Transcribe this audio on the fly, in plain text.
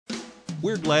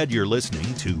We're glad you're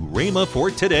listening to Rhema for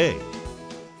Today.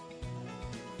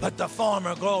 But the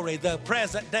former glory, the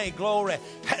present day glory,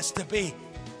 has to be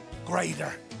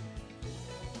greater.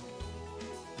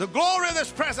 The glory of this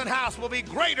present house will be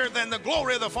greater than the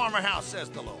glory of the former house, says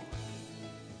the Lord.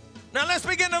 Now let's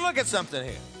begin to look at something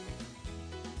here.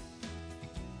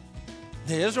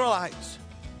 The Israelites.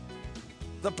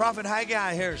 The prophet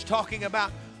Haggai here is talking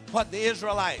about what the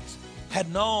Israelites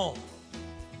had known.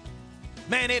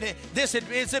 Man,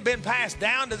 it's been passed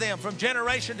down to them from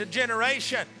generation to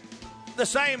generation. The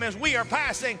same as we are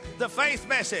passing the faith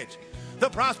message, the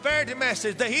prosperity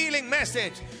message, the healing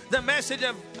message, the message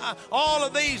of all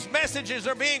of these messages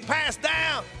are being passed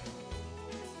down.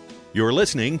 You're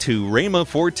listening to Rhema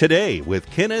for Today with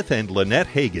Kenneth and Lynette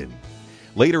Hagin.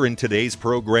 Later in today's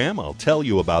program, I'll tell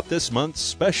you about this month's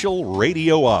special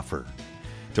radio offer.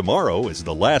 Tomorrow is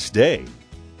the last day.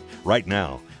 Right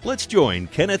now, let's join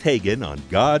Kenneth Hagin on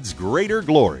God's greater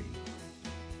glory.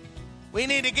 We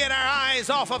need to get our eyes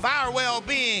off of our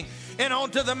well-being and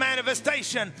onto the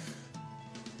manifestation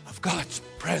of God's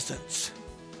presence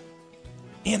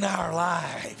in our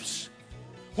lives,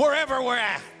 wherever we're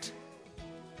at.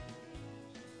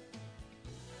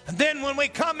 And then when we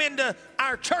come into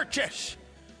our churches,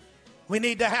 we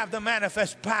need to have the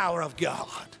manifest power of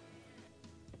God.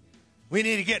 We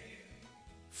need to get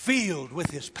filled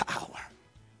with His power.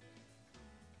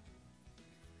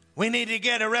 We need to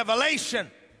get a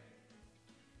revelation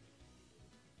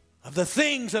of the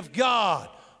things of God,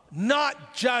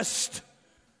 not just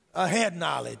a head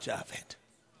knowledge of it.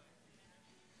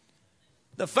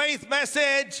 The faith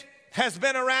message has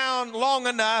been around long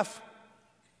enough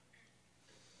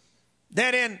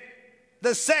that in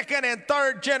the second and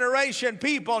third generation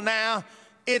people now,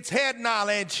 it's head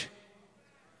knowledge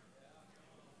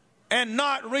and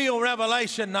not real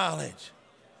revelation knowledge.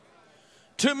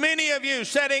 To many of you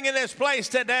sitting in this place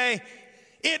today,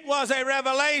 it was a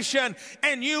revelation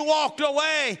and you walked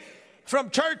away from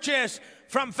churches,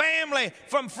 from family,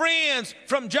 from friends,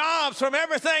 from jobs, from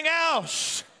everything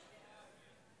else.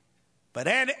 But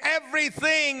in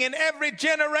everything, in every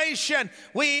generation,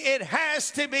 it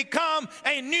has to become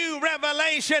a new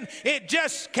revelation. It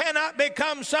just cannot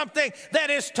become something that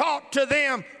is taught to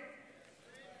them,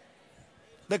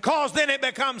 because then it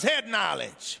becomes head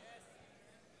knowledge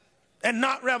and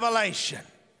not revelation.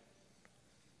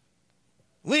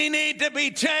 We need to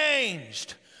be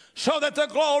changed so that the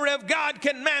glory of God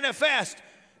can manifest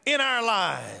in our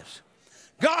lives.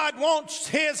 God wants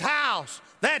His house,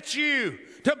 that's you,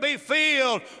 to be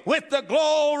filled with the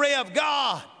glory of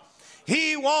God.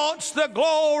 He wants the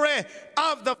glory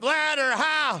of the latter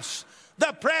house,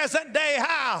 the present day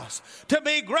house, to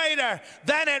be greater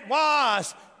than it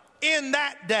was in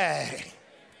that day.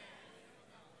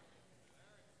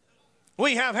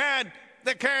 We have had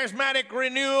the charismatic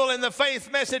renewal and the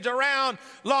faith message around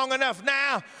long enough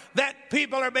now that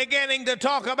people are beginning to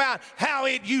talk about how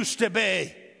it used to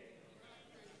be.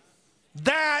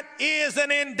 That is an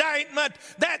indictment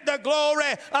that the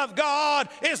glory of God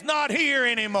is not here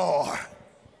anymore.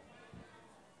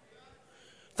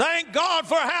 Thank God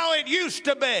for how it used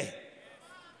to be.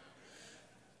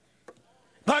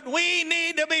 But we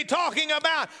need to be talking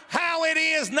about how it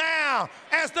is now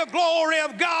as the glory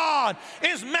of God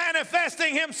is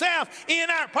manifesting Himself in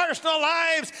our personal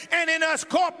lives and in us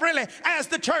corporately as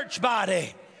the church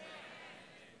body.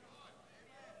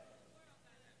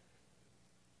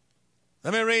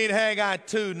 Let me read Haggai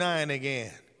 2:9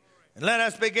 again. And let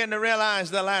us begin to realize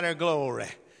the latter glory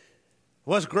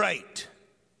was great.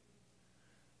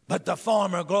 But the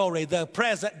former glory, the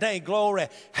present day glory,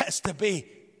 has to be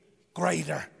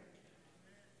greater.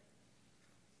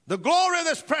 The glory of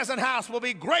this present house will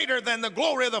be greater than the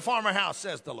glory of the former house,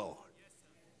 says the Lord.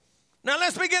 Now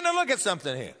let's begin to look at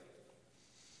something here.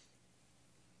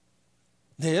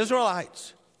 The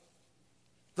Israelites.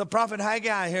 The prophet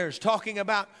Haggai here is talking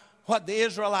about what the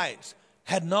Israelites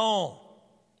had known.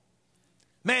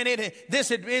 Man,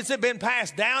 it's been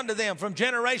passed down to them from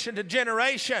generation to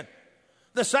generation.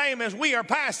 The same as we are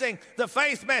passing the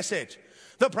faith message,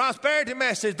 the prosperity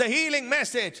message, the healing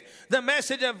message, the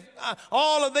message of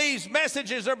all of these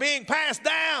messages are being passed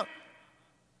down.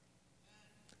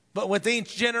 But with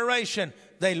each generation,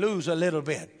 they lose a little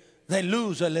bit. They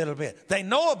lose a little bit. They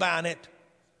know about it.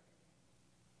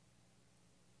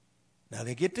 Now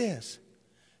they get this.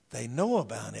 They know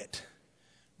about it,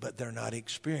 but they're not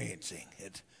experiencing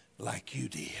it like you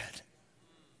did.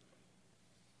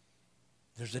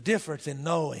 There's a difference in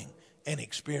knowing and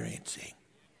experiencing.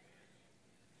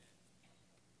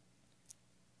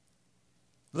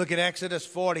 Look at Exodus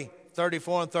 40,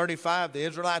 34 and 35. The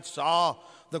Israelites saw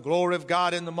the glory of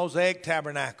God in the Mosaic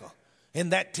tabernacle.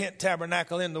 in that tent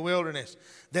tabernacle in the wilderness.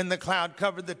 Then the cloud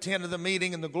covered the tent of the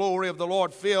meeting, and the glory of the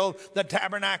Lord filled the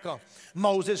tabernacle.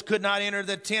 Moses could not enter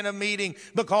the tent of meeting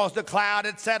because the cloud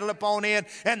had settled upon it,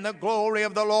 and the glory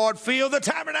of the Lord filled the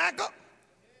tabernacle.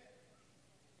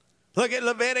 Look at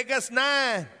Leviticus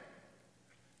 9,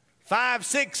 5,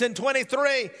 6, and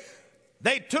 23.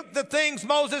 They took the things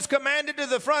Moses commanded to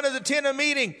the front of the tent of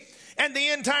meeting, and the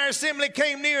entire assembly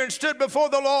came near and stood before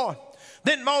the Lord.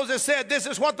 Then Moses said, this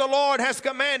is what the Lord has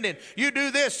commanded. You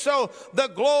do this so the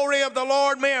glory of the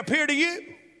Lord may appear to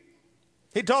you.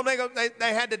 He told them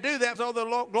they had to do that so the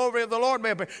glory of the Lord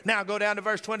may appear. Now go down to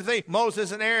verse 23.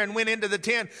 Moses and Aaron went into the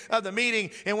tent of the meeting,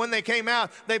 and when they came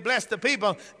out, they blessed the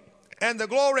people, and the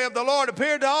glory of the Lord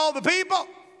appeared to all the people.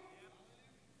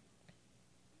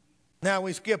 Now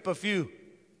we skip a few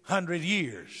hundred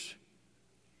years,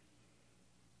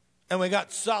 and we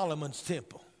got Solomon's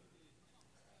temple.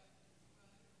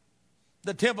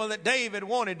 The temple that David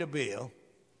wanted to build,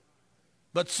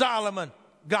 but Solomon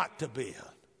got to build.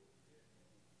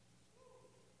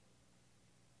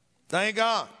 Thank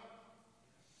God.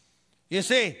 You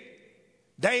see,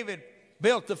 David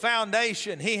built the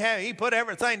foundation. He put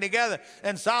everything together,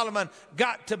 and Solomon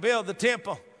got to build the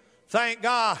temple. Thank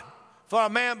God for a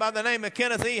man by the name of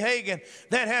Kenneth E. Hagin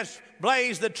that has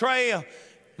blazed the trail.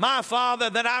 My father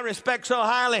that I respect so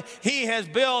highly, he has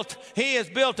built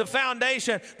a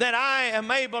foundation that I am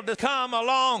able to come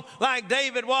along like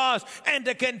David was and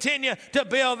to continue to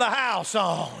build the house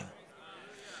on.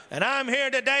 And I'm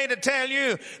here today to tell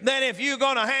you that if you're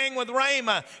going to hang with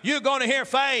Rhema, you're going to hear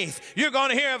faith. You're going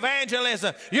to hear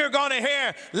evangelism. You're going to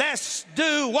hear, let's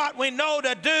do what we know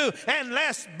to do, and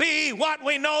let's be what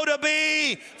we know to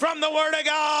be from the Word of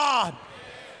God.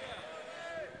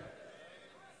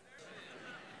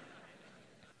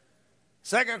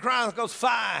 Second Chronicles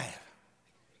 5.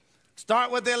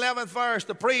 Start with the 11th verse.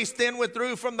 The priests then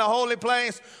withdrew from the holy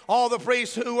place. All the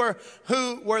priests who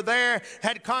were there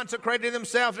had consecrated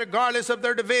themselves regardless of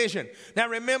their division. Now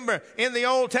remember, in the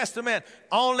Old Testament,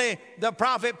 only the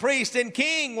prophet, priest, and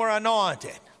king were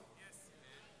anointed.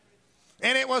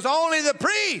 And it was only the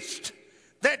priest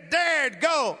that dared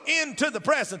go into the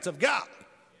presence of God.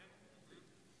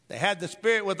 They had the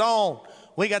Spirit within.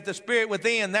 We got the Spirit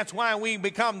within. That's why we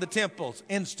become the temples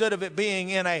instead of it being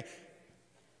in a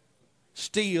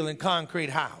steel and concrete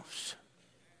house.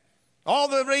 All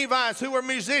the Levites who were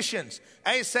musicians,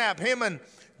 Asaph, Heman,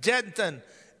 Jeduthun,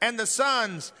 and the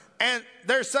sons and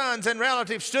their sons and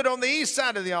relatives stood on the east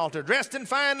side of the altar, dressed in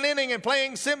fine linen and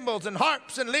playing cymbals and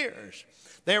harps and lyres.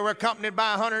 They were accompanied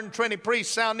by 120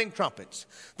 priests sounding trumpets.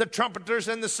 The trumpeters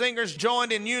and the singers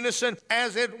joined in unison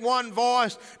as in one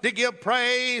voice to give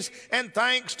praise and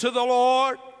thanks to the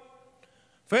Lord.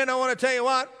 Friend, I want to tell you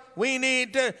what. We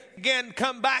need to again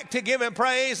come back to giving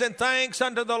praise and thanks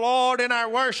unto the Lord in our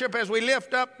worship as we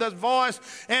lift up the voice,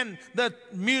 and the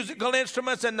musical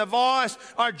instruments and the voice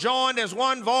are joined as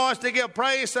one voice to give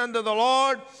praise unto the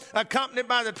Lord, accompanied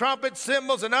by the trumpets,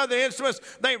 cymbals, and other instruments.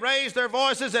 They raised their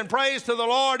voices in praise to the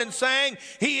Lord and sang,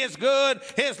 He is good,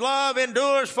 His love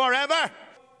endures forever.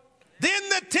 Then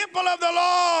the temple of the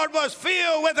Lord was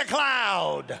filled with a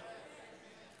cloud.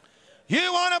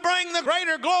 You want to bring the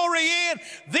greater glory in?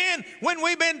 Then when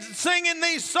we've been singing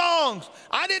these songs,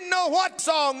 I didn't know what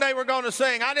song they were going to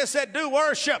sing. I just said, do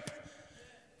worship.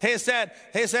 He said,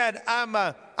 I'm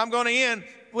going to end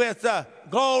with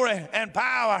glory and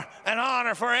power and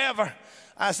honor forever.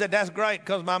 I said, that's great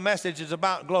because my message is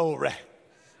about glory.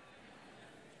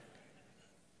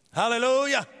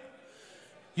 Hallelujah.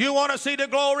 You want to see the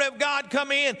glory of God come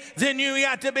in, then you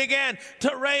got to begin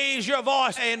to raise your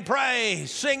voice in praise,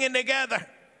 singing together.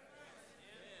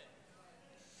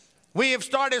 We have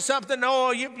started something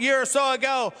a year or so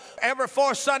ago. Every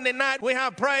fourth Sunday night, we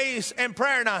have praise and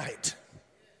prayer night.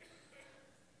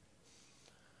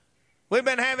 We've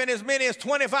been having as many as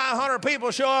 2,500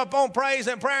 people show up on praise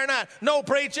and prayer night. No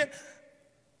preaching.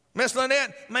 Miss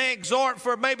Lynette may exhort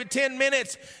for maybe 10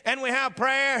 minutes, and we have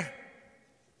prayer.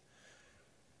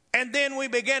 And then we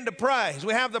begin to praise.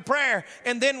 We have the prayer,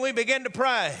 and then we begin to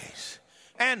praise.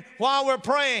 And while we're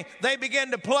praying, they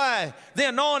begin to play. The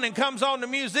anointing comes on the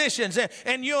musicians,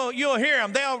 and you'll hear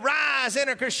them. They'll rise in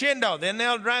a crescendo. Then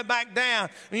they'll drive back down,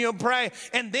 and you'll pray.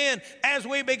 And then as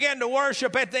we begin to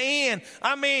worship at the end,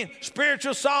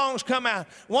 spiritual songs come out.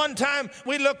 One time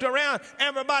we looked around,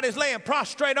 everybody's laying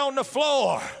prostrate on the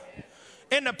floor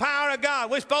in the power of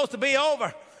God. We're supposed to be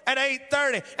over at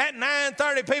 8:30. At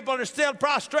 9:30, people are still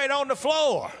prostrate on the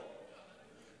floor.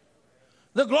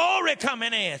 The glory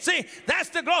coming in. See, that's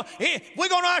the glory. We're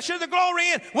going to usher the glory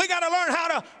in. We got to learn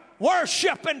how to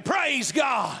worship and praise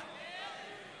God.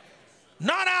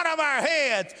 not out of our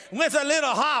heads with a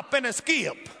little hop and a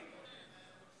skip.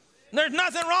 There's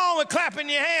nothing wrong with clapping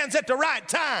your hands at the right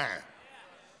time.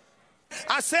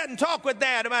 I sat and talked with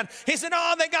Dad about it. He said,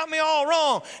 oh, they got me all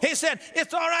wrong. He said,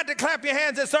 it's all right to clap your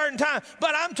hands at certain times,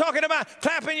 but I'm talking about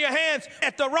clapping your hands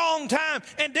at the wrong time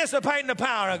and dissipating the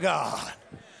power of God.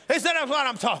 He said, that's what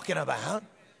I'm talking about.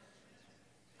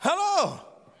 Hello.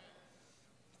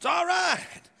 It's all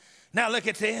right. Now look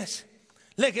at this.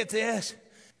 Look at this.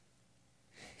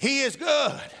 He is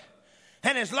good,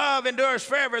 and his love endures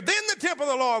forever. Then the temple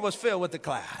of the Lord was filled with the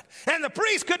cloud, and the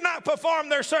priests could not perform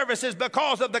their services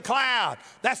because of the cloud.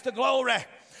 That's the glory.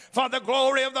 For the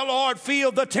glory of the Lord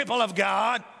filled the temple of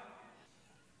God.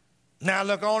 Now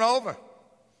look on over.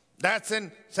 That's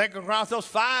in 2 Chronicles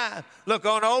 5. Look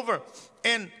on over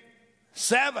in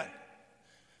 7.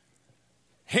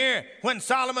 Here, when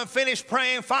Solomon finished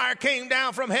praying, fire came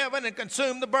down from heaven and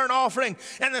consumed the burnt offering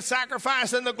and the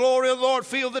sacrifice, and the glory of the Lord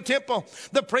filled the temple.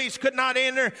 The priests could not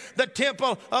enter the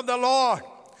temple of the Lord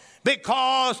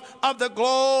because of the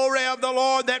glory of the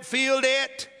Lord that filled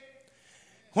it.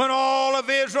 When all of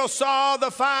Israel saw the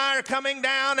fire coming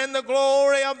down and the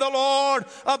glory of the Lord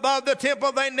above the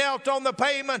temple, they knelt on the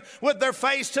pavement with their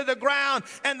face to the ground,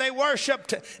 and they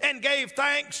worshiped and gave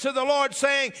thanks to the Lord,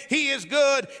 saying, He is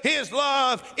good, His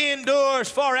love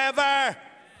endures forever.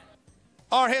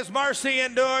 Or His mercy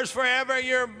endures forever,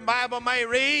 your Bible may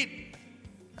read.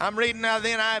 I'm reading out of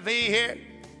the NIV here.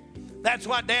 That's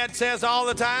what Dad says all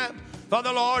the time. For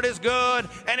the Lord is good,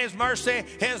 and His mercy,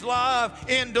 His love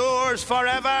endures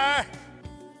forever.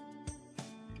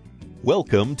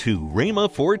 Welcome to Rhema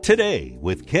for Today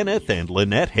with Kenneth and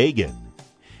Lynette Hagin.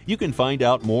 You can find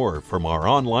out more from our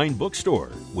online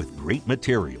bookstore with great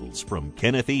materials from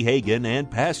Kenneth E. Hagin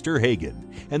and Pastor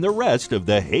Hagin and the rest of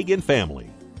the Hagin family.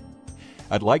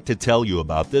 I'd like to tell you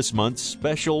about this month's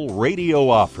special radio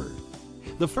offer.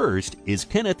 The first is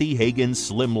Kenneth E.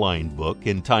 Hagin's Slimline book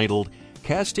entitled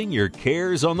Casting Your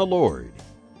Cares on the Lord.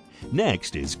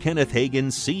 Next is Kenneth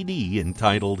Hagin's CD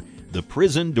entitled The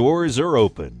Prison Doors Are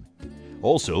Open.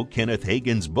 Also, Kenneth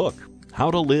Hagin's book, How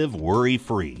to Live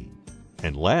Worry-Free.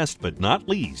 And last but not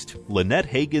least, Lynette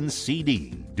Hagin's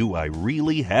CD, Do I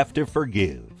Really Have to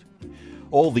Forgive?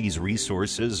 All these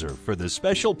resources are for the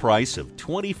special price of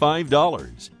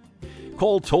 $25.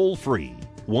 Call toll-free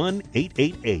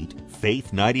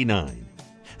 1-888-FAITH-99.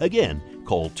 Again,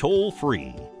 call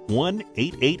toll-free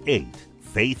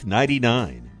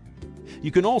 1-888-FAITH-99.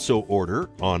 You can also order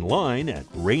online at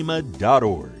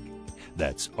rhema.org.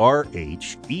 That's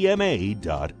rhema.org.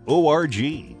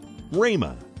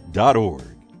 rhema.org.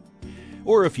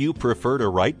 Or if you prefer to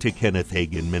write to Kenneth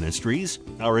Hagin Ministries,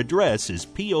 our address is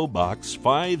P.O. Box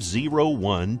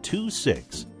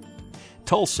 50126,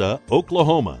 Tulsa,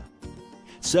 Oklahoma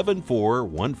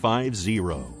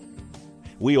 74150.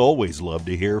 We always love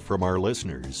to hear from our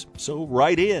listeners, so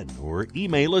write in or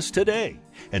email us today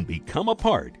and become a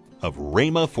part of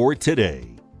Rhema for Today.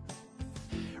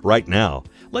 Right now,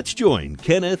 let's join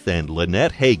Kenneth and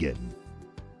Lynette Hagin.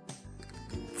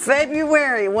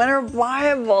 February, Winter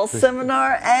Bible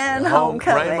Seminar and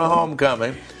Homecoming. Rhema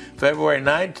Homecoming, February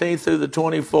 19th through the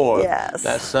 24th. Yes.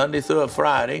 That's Sunday through a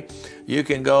Friday. You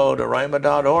can go to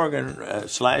rhema.org and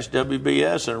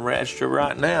 /WBS and register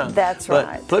right now. That's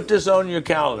right. But put this on your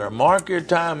calendar. Mark your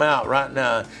time out right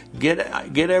now. Get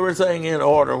everything in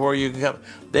order where you can come.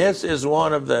 This is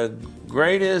one of the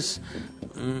greatest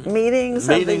meetings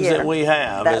of the year that we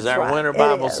have. That's is our right. Winter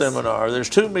Bible Seminar. There's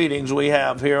 2 meetings we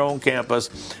have here on campus,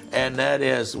 and that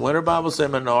is Winter Bible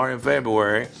Seminar in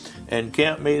February and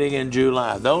camp meeting in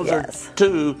July. Those are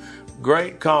 2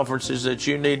 great conferences that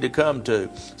you need to come to.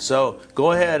 So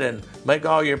go ahead and make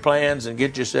all your plans and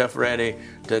get yourself ready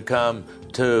to come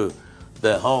to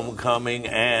the homecoming,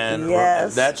 and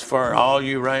that's for all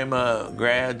you Rhema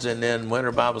grads, and then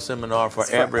Winter Bible Seminar for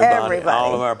everybody,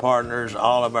 all of our partners,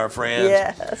 all of our friends.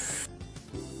 Yes.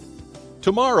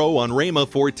 Tomorrow on Rhema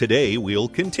for Today, we'll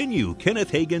continue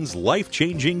Kenneth Hagin's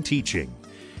life-changing teaching.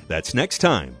 That's next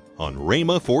time on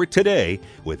Rhema for Today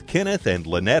with Kenneth and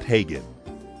Lynette Hagin.